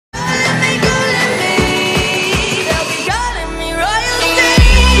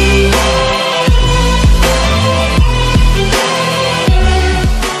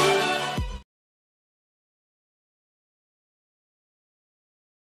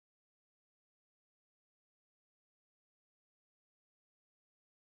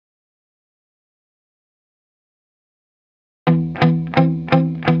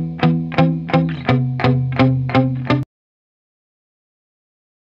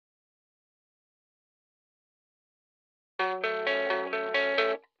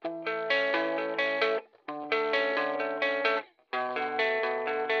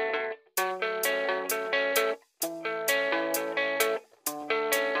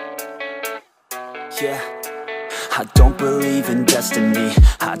Yeah, I don't believe in destiny,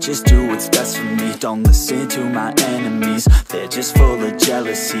 I just do what's best for me. Don't listen to my enemies, they're just full of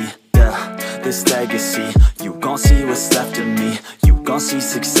jealousy. Yeah, this legacy, you gon' see what's left of me. You gon' see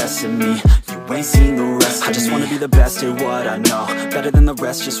success in me, you ain't seen the rest of me. I just wanna be the best at what I know, better than the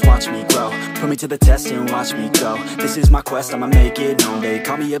rest, just watch me grow. Put me to the test and watch me go. This is my quest, I'ma make it known. They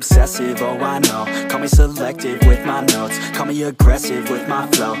call me obsessive, oh I know. Call me selective with my notes, call me aggressive with my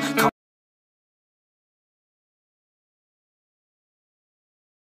flow.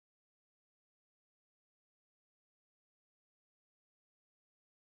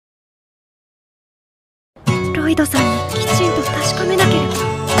ロイドさんにきちんと確かめなければ。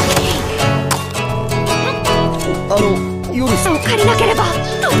夜さんを借りなければ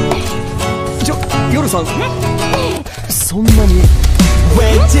と。夜さん、そんなに。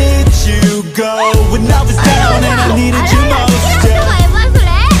 Where did you go when I was down and I needed you most?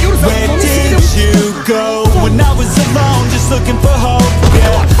 Where did you go when I was alone just looking for hope?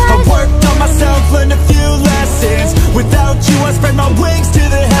 Yeah, I worked on myself, learned a few lessons. Without you I spread my wings to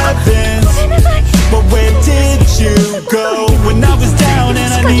the heavens. But where did you go when I was down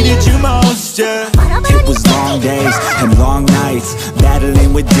and I needed you most? Yeah. It was long days and long nights,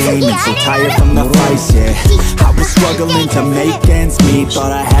 battling with demons, so tired from the fights, yeah. I was struggling to make ends meet,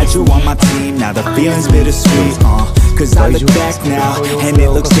 thought I had you on my team, now the feeling's bittersweet, cause I look back now, and it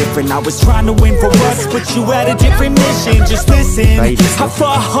looks different. I was trying to win for us, but you had a different mission. Just listen, I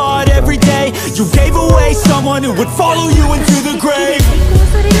fought hard every day. You gave away someone who would follow you into the grave.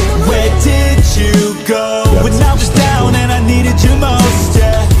 Where did you go when I was down and I needed you most,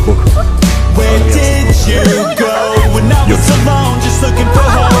 yeah? Where did you go when I was alone just looking for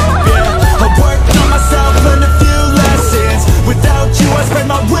hope, yeah? I worked on myself, learned a few lessons. Without you I spread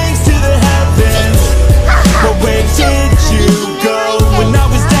my wings to the heavens. But where did you go when I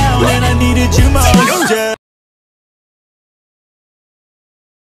was down and I needed you most, yeah?